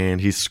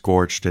 and he's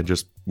scorched and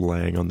just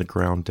laying on the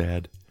ground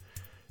dead.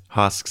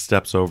 Hosk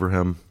steps over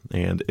him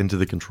and into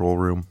the control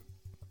room.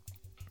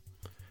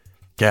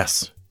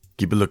 Cass,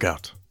 keep a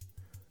lookout.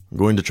 I'm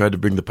going to try to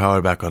bring the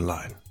power back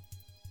online.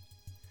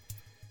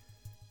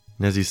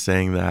 And as he's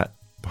saying that,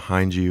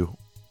 behind you,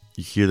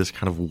 you hear this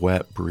kind of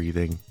wet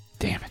breathing.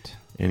 Damn it.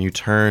 And you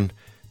turn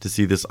to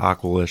see this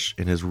Aqualish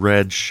in his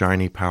red,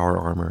 shiny power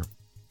armor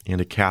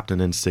and a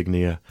captain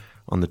insignia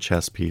on the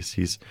chest piece.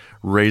 He's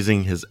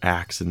raising his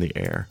axe in the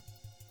air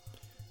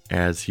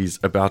as he's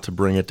about to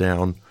bring it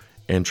down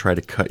and try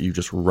to cut you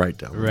just right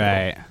down the middle.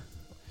 Right.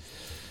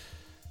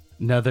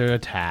 Another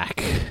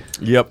attack.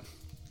 Yep.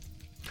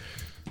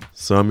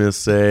 So I'm going to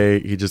say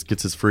he just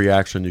gets his free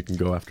action. You can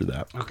go after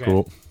that. Okay.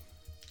 Cool.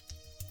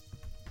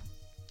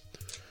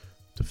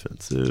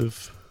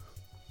 Defensive.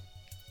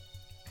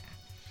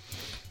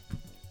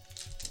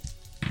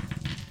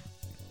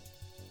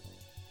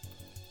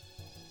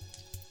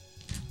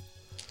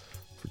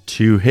 For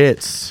 2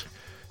 hits.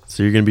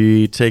 So you're going to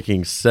be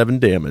taking 7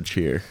 damage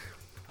here.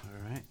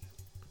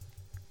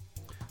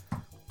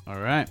 All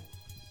right.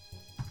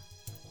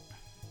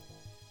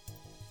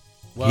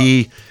 Well,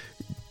 He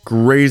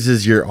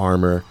grazes your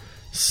armor,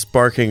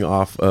 sparking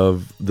off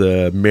of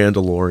the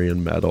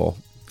Mandalorian metal,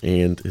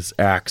 and his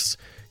axe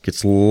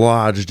gets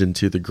lodged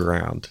into the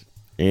ground.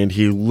 And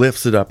he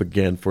lifts it up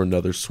again for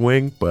another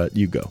swing, but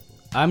you go.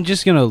 I'm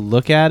just going to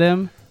look at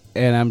him,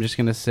 and I'm just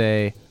going to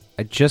say,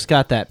 I just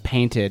got that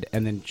painted,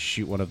 and then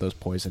shoot one of those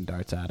poison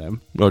darts at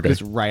him. Okay.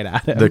 Just right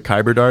at him. The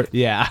Kyber dart?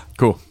 Yeah.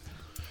 Cool.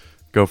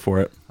 Go for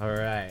it. All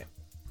right.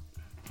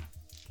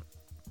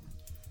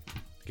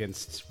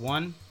 Against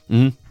 1.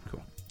 Mm-hmm.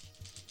 Cool.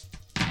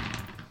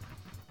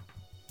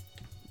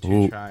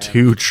 Ooh,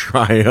 2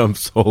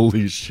 triumphs.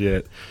 Holy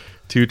shit.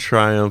 2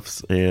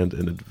 triumphs and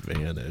an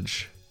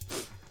advantage.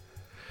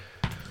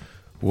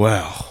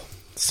 Wow.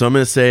 So I'm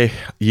going to say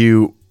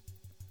you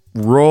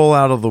roll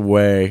out of the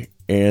way,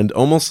 and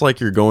almost like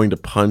you're going to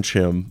punch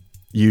him,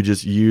 you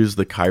just use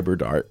the Kyber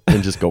dart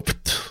and just go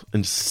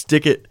and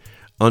stick it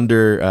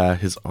under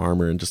his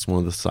armor in just one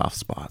of the soft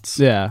spots.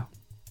 Yeah.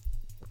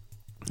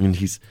 And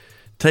he's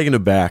taken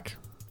aback.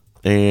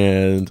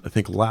 And I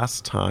think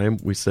last time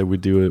we said we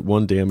do it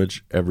 1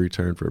 damage every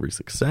turn for every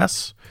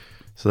success.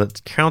 So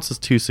that counts as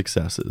 2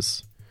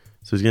 successes.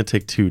 So he's going to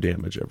take 2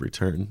 damage every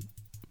turn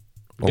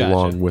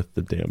along with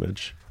the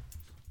damage.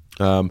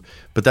 But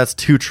that's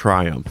 2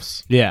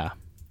 triumphs. Yeah.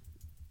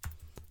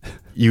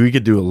 We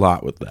could do a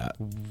lot with that.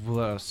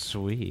 Whoa,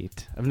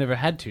 sweet. I've never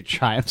had 2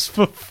 triumphs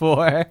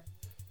before.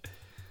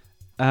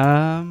 What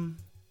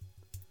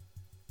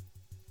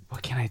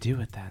can I do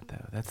with that,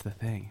 though? That's the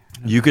thing.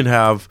 You can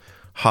have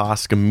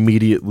Hosk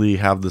immediately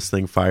have this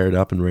thing fired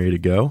up and ready to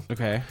go.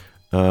 Okay.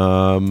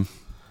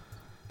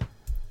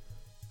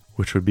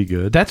 Which would be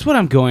good. That's what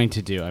I'm going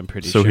to do, I'm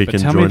pretty So sure. he But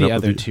can tell me join the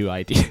up with other you. 2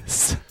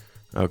 ideas.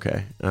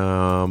 Okay.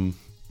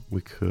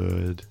 We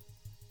could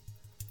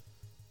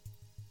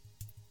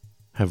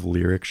have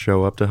Lyric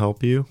show up to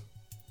help you.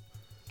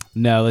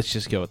 No, let's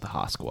just go with the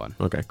Hosk one.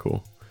 Okay,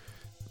 cool.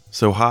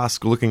 So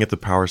Hosk, looking at the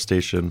power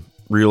station,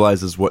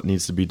 realizes what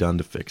needs to be done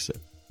to fix it.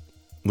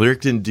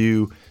 Lyric didn't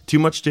do too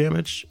much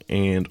damage,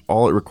 and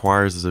all it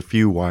requires is a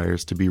few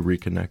wires to be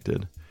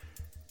reconnected.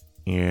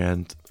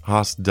 And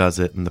Hosk does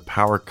it, and the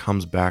power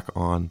comes back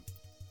on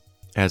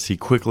as he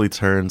quickly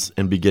turns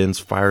and begins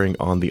firing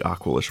on the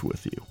Aqualish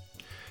with you.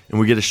 And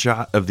we get a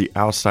shot of the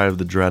outside of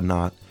the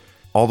Dreadnought.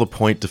 All the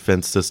point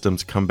defense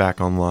systems come back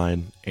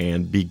online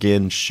and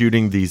begin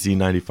shooting the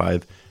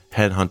Z-95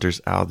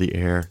 headhunters out of the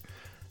air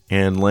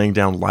and laying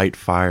down light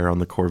fire on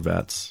the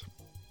corvettes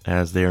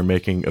as they are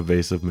making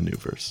evasive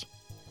maneuvers.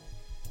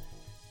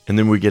 And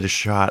then we get a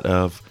shot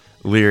of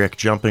Lyric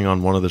jumping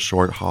on one of the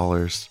short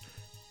haulers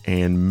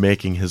and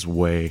making his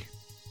way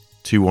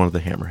to one of the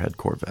Hammerhead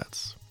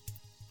corvettes.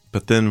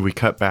 But then we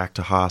cut back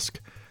to Hosk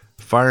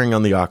firing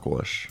on the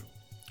Aqualish,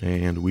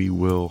 and we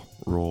will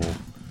roll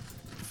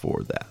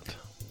for that.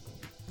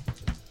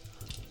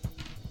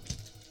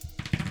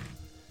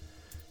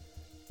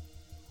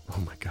 Oh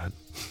my god.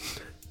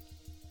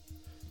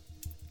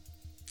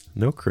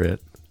 No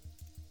crit,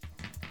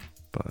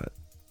 but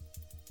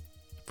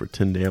for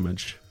 10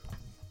 damage.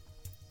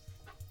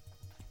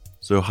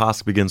 So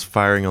Hosk begins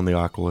firing on the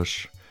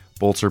Aqualish.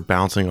 Bolts are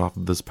bouncing off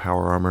of this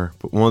power armor,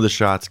 but one of the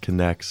shots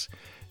connects,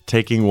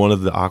 taking one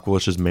of the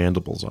Aqualish's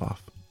mandibles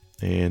off.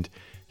 And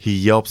he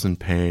yelps in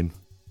pain,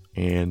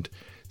 and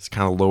just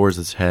kind of lowers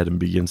his head and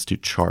begins to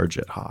charge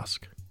at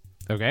Hosk.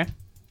 Okay.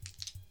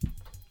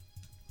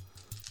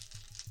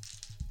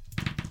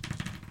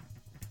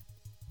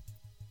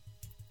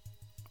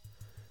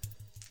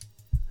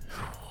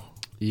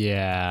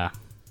 Yeah,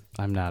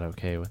 I'm not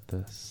okay with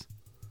this.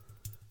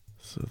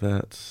 So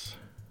that's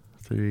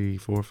 3,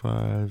 4,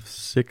 5,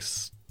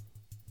 6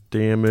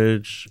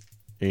 damage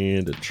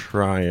and a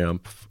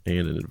triumph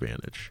and an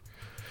advantage.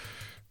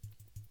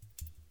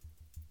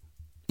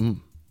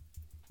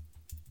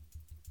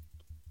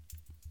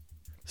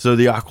 So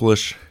the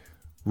Aqualish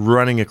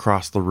running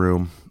across the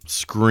room,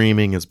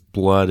 screaming as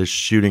blood is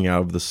shooting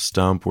out of the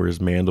stump where his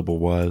mandible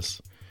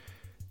was.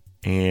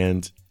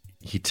 And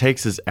he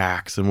takes his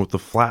axe and with the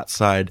flat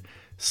side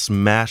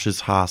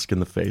smashes Hosk in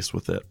the face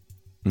with it,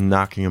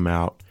 knocking him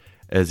out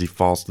as he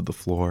falls to the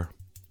floor.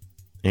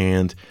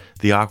 And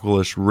the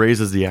Aqualish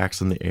raises the axe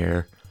in the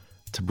air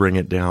to bring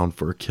it down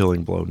for a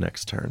killing blow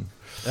next turn.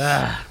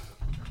 But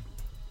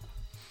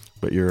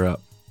you're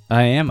up.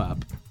 I am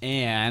up.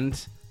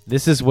 And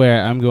this is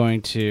where I'm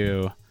going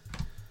to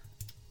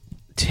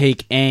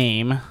take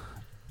aim.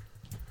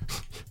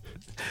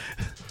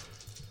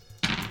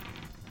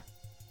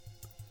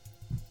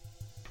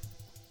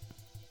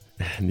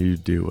 And you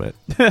do it.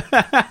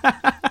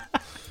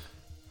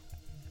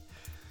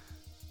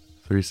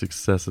 3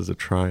 successes, a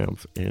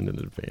triumph, and an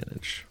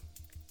advantage.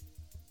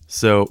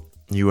 So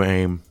you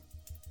aim,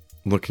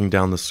 looking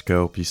down the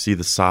scope, you see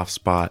the soft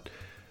spot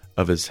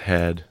of his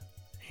head,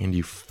 and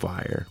you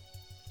fire,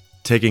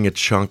 taking a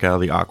chunk out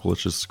of the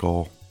Aqualish's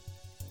skull.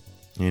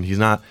 And he's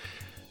not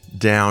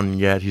down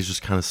yet, he's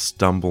just kind of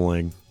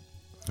stumbling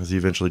as he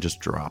eventually just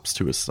drops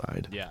to his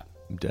side. Yeah.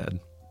 Dead.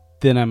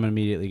 Then I'm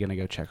immediately going to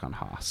go check on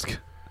Hosk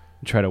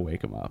and try to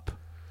wake him up.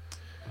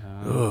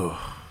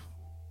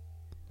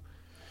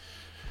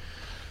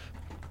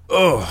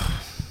 I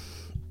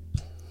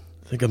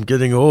think I'm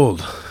getting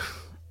old.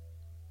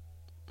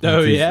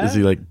 Oh, yeah? As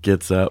he like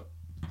gets up.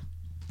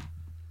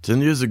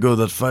 10 years ago,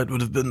 that fight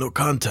would have been no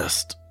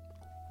contest.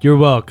 You're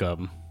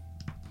welcome.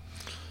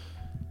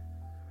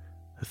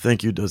 A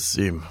thank you does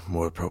seem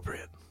more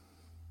appropriate.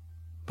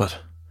 But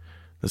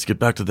let's get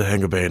back to the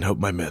hangar bay and help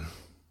my men.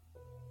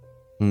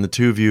 And the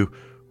two of you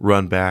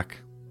run back,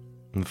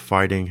 and the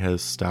fighting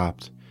has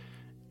stopped,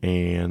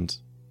 and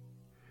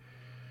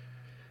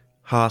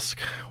Hosk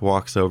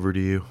walks over to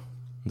you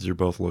as you're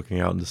both looking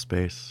out into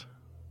space.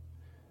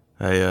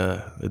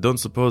 I don't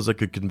suppose I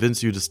could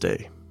convince you to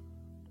stay.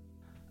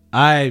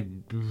 I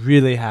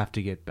really have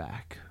to get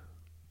back.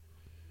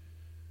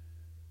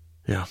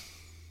 Yeah.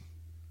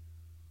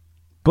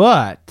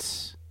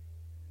 But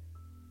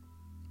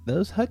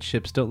those hut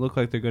ships don't look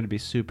like they're going to be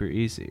super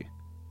easy.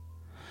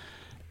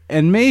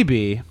 And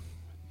maybe,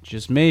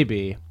 just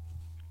maybe,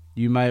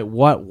 you might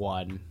want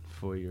one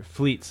for your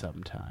fleet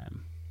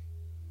sometime.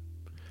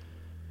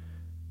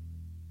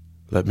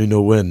 Let me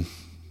know when.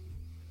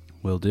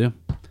 Will do.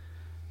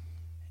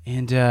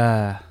 And,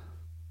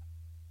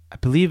 I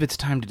believe it's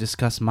time to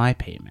discuss my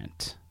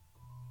payment.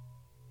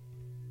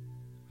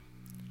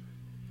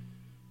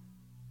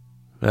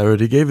 I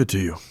already gave it to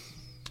you.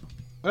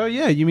 Oh,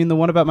 yeah, you mean the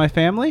one about my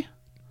family?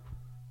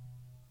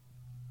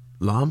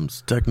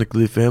 Lam's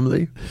technically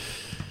family.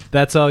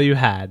 That's all you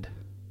had.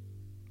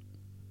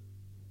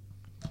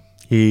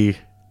 He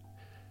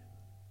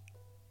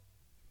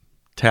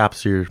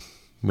taps your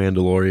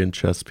Mandalorian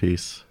chess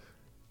piece.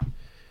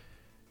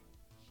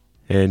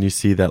 And you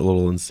see that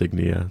little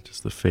insignia,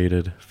 just the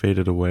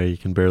faded away. You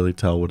can barely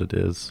tell what it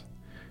is.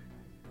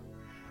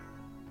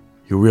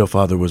 Your real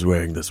father was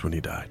wearing this when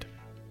he died.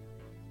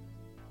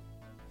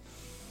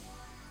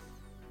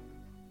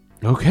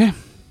 Okay.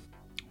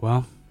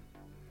 Well,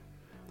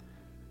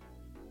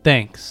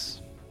 thanks.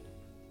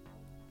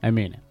 I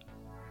mean it.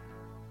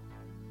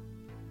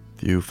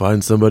 If you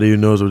find somebody who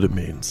knows what it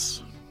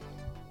means,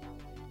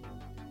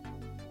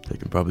 they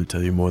can probably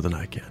tell you more than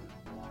I can.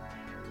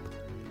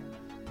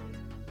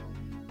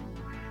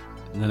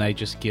 And then I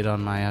just get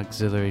on my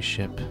auxiliary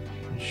ship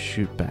and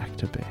shoot back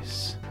to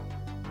base.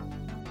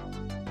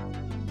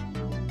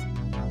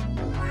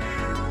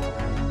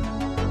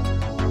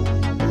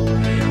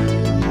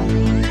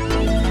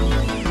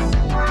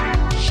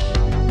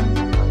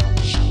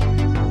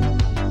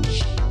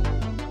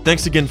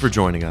 Thanks again for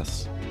joining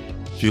us.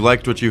 If you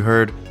liked what you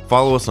heard,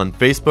 follow us on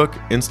Facebook,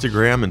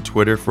 Instagram, and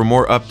Twitter for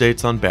more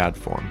updates on Bad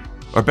Form.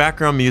 Our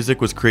background music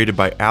was created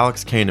by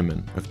Alex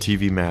Kahneman of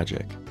TV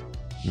Magic,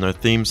 and our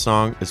theme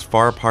song is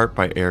Far Apart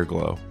by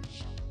Airglow.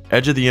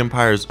 Edge of the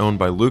Empire is owned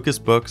by Lucas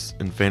Books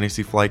and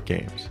Fantasy Flight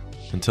Games.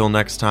 Until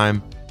next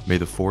time, may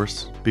the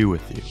Force be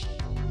with you.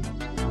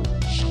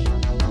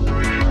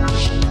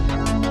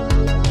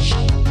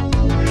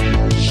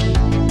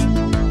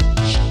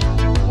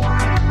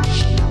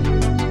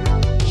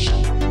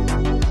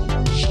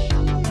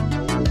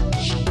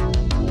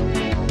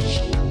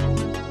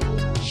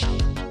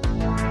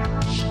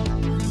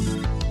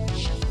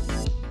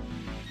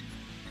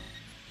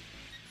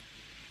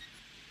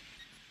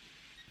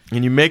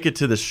 And you make it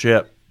to the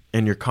ship,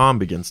 and your comm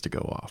begins to go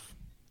off.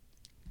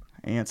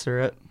 Answer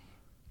it.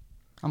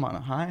 I'm on a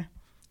high,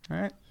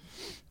 right?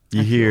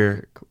 You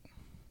hear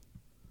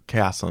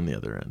Cass on the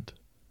other end.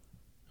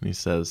 And he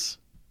says,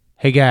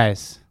 Hey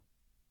guys,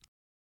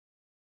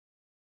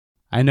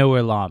 I know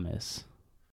where Lom is.